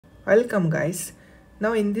Welcome guys.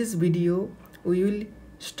 Now in this video we will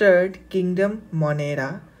start Kingdom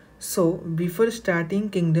Monera. So before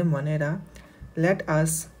starting Kingdom Monera, let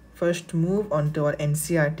us first move on to our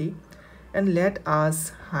NCRT and let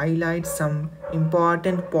us highlight some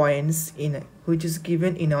important points in which is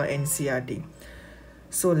given in our NCRT.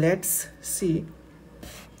 So let's see.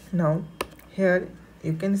 Now here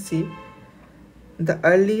you can see the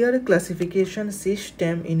earlier classification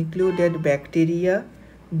system included bacteria,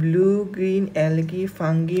 blue-green algae,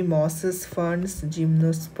 fungi, mosses, ferns,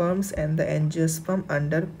 gymnosperms, and the angiosperm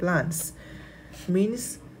under plants.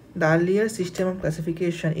 Means the earlier system of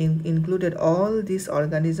classification included all these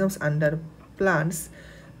organisms under plants.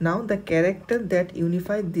 Now the character that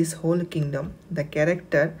unified this whole kingdom, the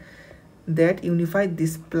character that unified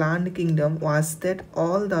this plant kingdom was that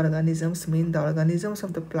all the organisms, mean the organisms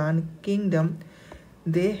of the plant kingdom,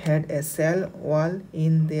 they had a cell wall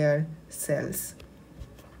in their cells.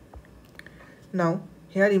 Now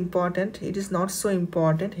here important, it is not so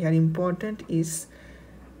important, here important is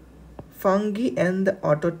fungi and the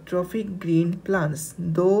autotrophic green plants,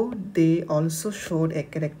 though they also showed a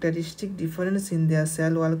characteristic difference in their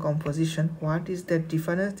cell wall composition. What is that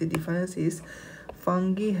difference? The difference is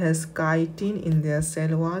fungi has chitin in their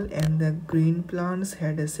cell wall and the green plants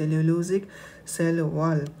had a cellulosic cell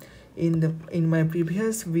wall. In my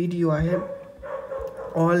previous video I have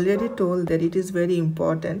already told that it is very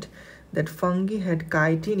important that fungi had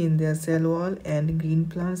chitin in their cell wall and green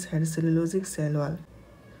plants had cellulosic cell wall.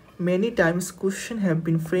 Many times questions have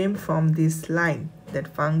been framed from this line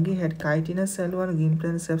that fungi had chitinous cell wall, green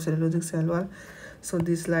plants have cellulosic cell wall. So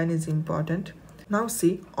this line is important. Now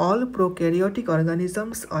see, all prokaryotic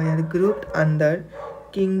organisms are grouped under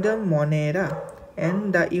Kingdom Monera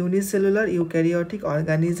and the unicellular eukaryotic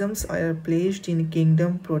organisms are placed in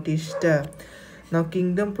Kingdom Protista. Now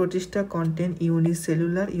Kingdom Protista contain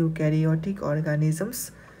unicellular eukaryotic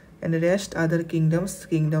organisms and rest other kingdoms,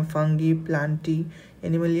 Kingdom Fungi, Plantae,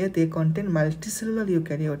 Animalia, they contain multicellular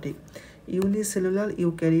eukaryotic. Unicellular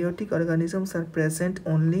eukaryotic organisms are present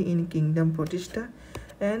only in Kingdom Protista,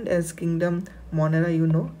 and as Kingdom Monera, you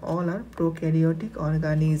know, all are prokaryotic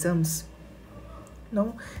organisms.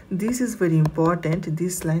 Now this is very important,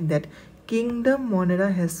 this line, that Kingdom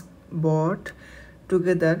Monera has brought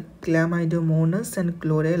together Chlamydomonas and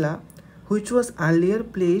Chlorella, which was earlier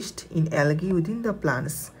placed in algae within the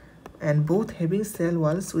plants, and both having cell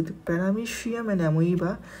walls, with Paramecium and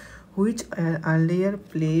Amoeba, which are earlier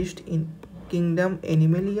placed in Kingdom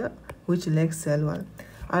Animalia, which lacks cell wall.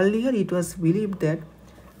 Earlier it was believed that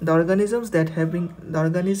the organisms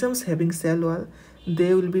having cell wall,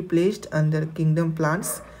 they will be placed under Kingdom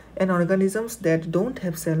Plants, and organisms that don't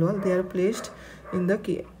have cell wall, they are placed in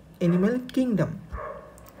the animal kingdom.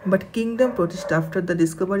 But Kingdom Protista, after the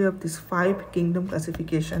discovery of this 5 kingdom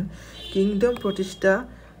classification, Kingdom Protista,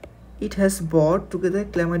 it has brought together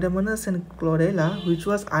Chlamydomonas and Chlorella, which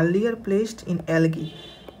was earlier placed in algae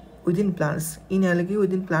within plants. In algae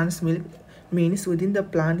within plants means within the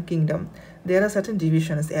plant kingdom, there are certain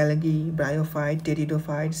divisions: algae, bryophyte,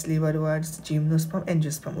 pteridophytes, liverworts, gymnosperm,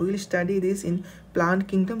 angiosperm. We will study this in plant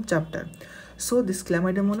kingdom chapter. So this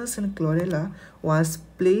Chlamydomonas and Chlorella was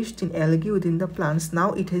placed in algae within the plants.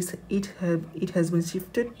 Now it has been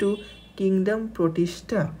shifted to Kingdom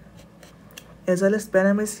Protista, as well as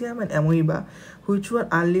Paramecium and Amoeba, which were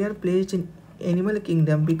earlier placed in animal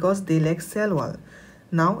kingdom because they lack cell wall.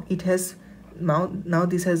 Now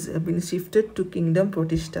this has been shifted to Kingdom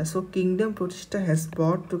Protista. So Kingdom Protista has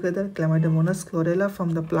brought together Chlamydomonas, Chlorella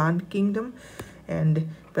from the plant kingdom and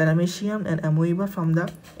Paramecium and Amoeba from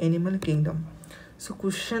the animal kingdom. So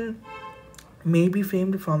question may be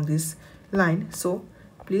framed from this line, so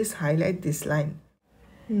please highlight this line.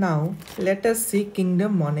 Now let us see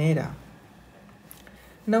Kingdom Monera.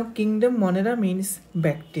 Now Kingdom Monera means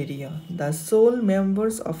bacteria. The sole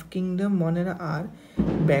members of Kingdom Monera are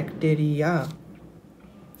bacteria.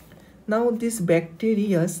 Now these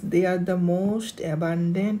bacteria, they are the most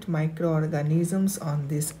abundant microorganisms on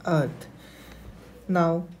this earth.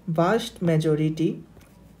 Now vast majority,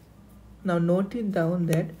 now note it down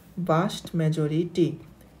that vast majority,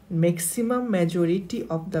 maximum majority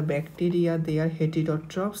of the bacteria, they are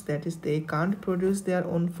heterotrophs, that is they can't produce their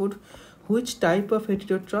own food. Which type of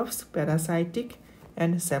heterotrophs? Parasitic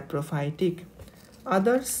and saprophytic.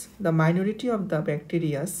 Others, the minority of the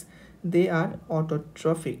bacteria, they are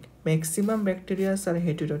autotrophic. Maximum bacteria are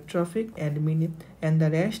heterotrophic and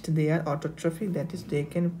the rest, they are autotrophic, that is they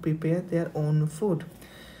can prepare their own food.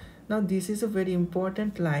 Now this is a very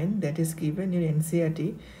important line that is given in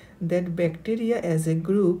NCERT, that bacteria as a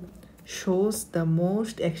group shows the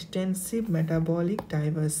most extensive metabolic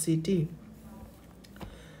diversity.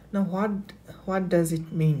 Now what does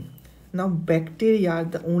it mean? Now bacteria are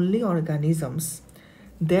the only organisms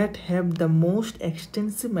that have the most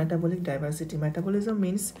extensive metabolic diversity. Metabolism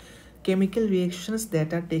means chemical reactions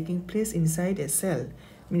that are taking place inside a cell,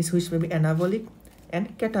 means which may be anabolic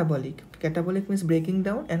and catabolic. Catabolic means breaking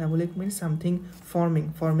down, anabolic means something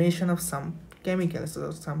formation of some chemicals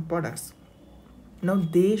or some products. Now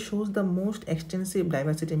they shows the most extensive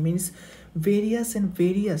diversity, means various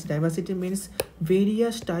diversity means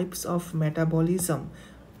various types of metabolism.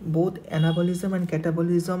 Both anabolism and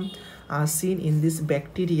catabolism are seen in this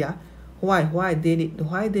bacteria. Why they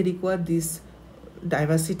require this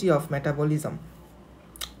diversity of metabolism?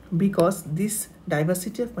 Because this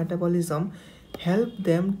diversity of metabolism help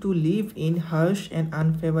them to live in harsh and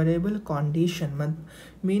unfavorable condition.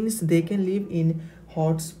 Means they can live in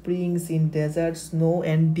hot springs, in deserts, snow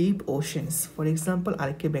and deep oceans. For example,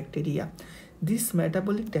 archaebacteria. This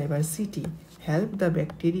metabolic diversity help the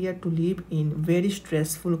bacteria to live in very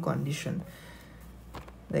stressful condition.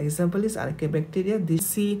 The example is archaebacteria. This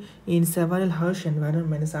see in several harsh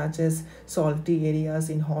environments such as salty areas,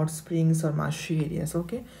 in hot springs or marshy areas.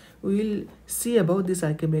 Okay, we will see about this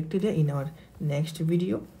archaebacteria in our next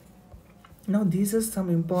video. Now these are some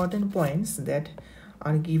important points that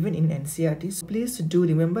are given in NCERT. So please do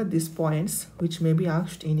remember these points, which may be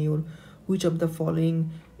asked in your which of the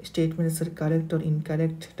following statements are correct or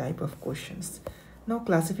incorrect type of questions. Now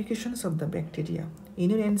classifications of the bacteria. In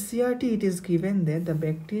your NCERT it is given that the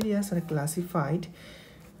bacteria are classified,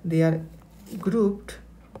 they are grouped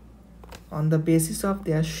on the basis of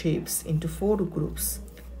their shapes into 4 groups: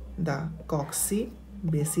 the cocci,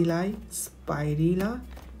 bacilli, spirilla,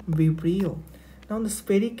 vibrio. Now the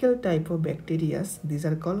spherical type of bacteria, these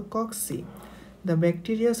are called cocci. The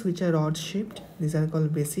bacteria which are rod shaped, these are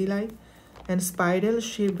called bacilli. And spiral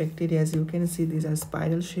shaped bacteria, as you can see, these are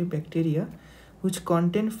spiral shaped bacteria which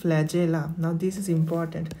contain flagella. Now this is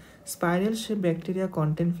important. Spiral shaped bacteria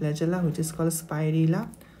contain flagella, which is called spirilla,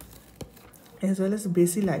 as well as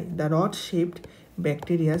bacilli. The rod shaped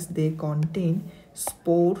bacteria, they contain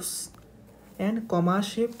spores, and comma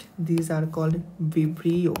shaped, these are called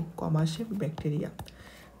vibrio, comma shaped bacteria.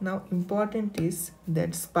 Now important is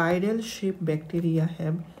that spiral shaped bacteria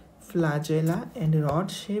have flagella, and rod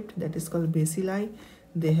shaped, that is called bacilli,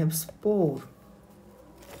 they have spore.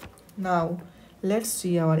 Now let's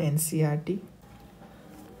see our NCERT.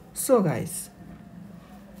 So guys,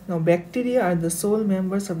 now bacteria are the sole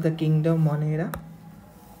members of the kingdom Monera,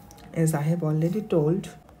 as I have already told.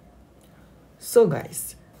 So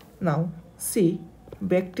guys, now see,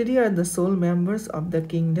 bacteria are the sole members of the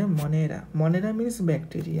kingdom Monera. Monera means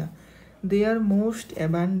bacteria. They are most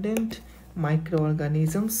abundant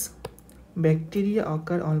microorganisms. Bacteria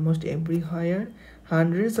occur almost everywhere.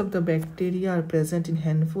 Hundreds of the bacteria are present in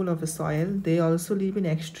handful of soil. They also live in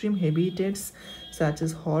extreme habitats such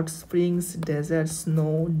as hot springs, deserts,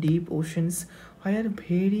 snow, deep oceans, where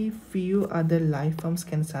very few other life forms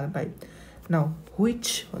can survive. Now,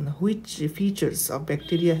 which features of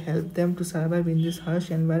bacteria help them to survive in this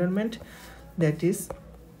harsh environment? That is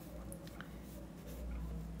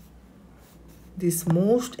this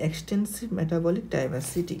most extensive metabolic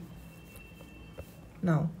diversity.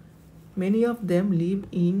 Now, many of them live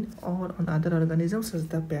in or on other organisms as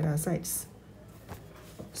the parasites.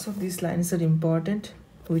 So these lines are important,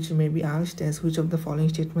 which may be asked as which of the following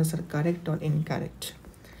statements are correct or incorrect.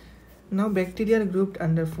 Now bacteria are grouped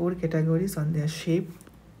under 4 categories on their shape.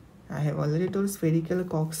 I have already told: spherical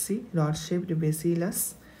cocci, rod shaped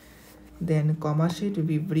bacillus, then comma shaped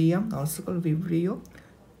vibrium, also called vibrio,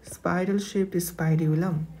 spiral shaped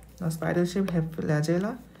spirulum. Now spiral shaped have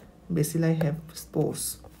flagella, bacilli have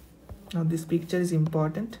spores. Now this picture is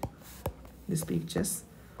important. These pictures,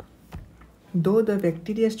 though the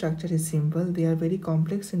bacteria structure is simple, they are very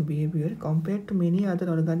complex in behavior. Compared to many other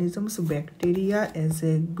organisms, bacteria as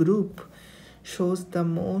a group shows the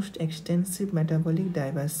most extensive metabolic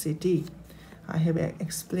diversity. I have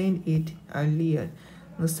explained it earlier.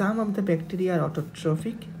 Now, some of the bacteria are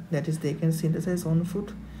autotrophic, that is, they can synthesize own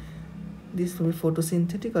food. This will be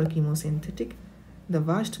photosynthetic or chemosynthetic. The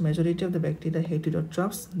vast majority of the bacteria are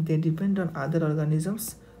heterotrophs. They depend on other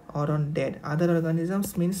organisms or on dead. Other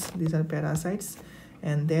organisms means these are parasites,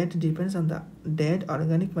 and that depends on the dead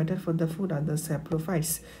organic matter for the food are the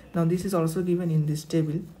saprophytes. Now this is also given in this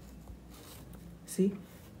table. See,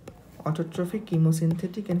 autotrophic,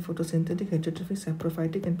 chemosynthetic and photosynthetic, heterotrophic,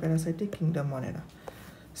 saprophytic and parasitic kingdom Monera.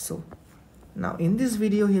 So now in this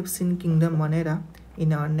video we have seen kingdom Monera.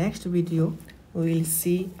 In our next video we will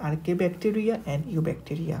see archaebacteria and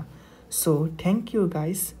eubacteria. So thank you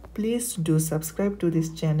guys. Please do subscribe to this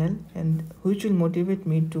channel, and which will motivate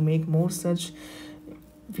me to make more such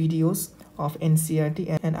videos of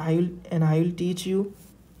NCERT, and I will teach you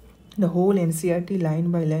the whole NCERT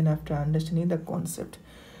line by line after understanding the concept.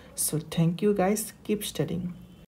 So thank you guys, keep studying.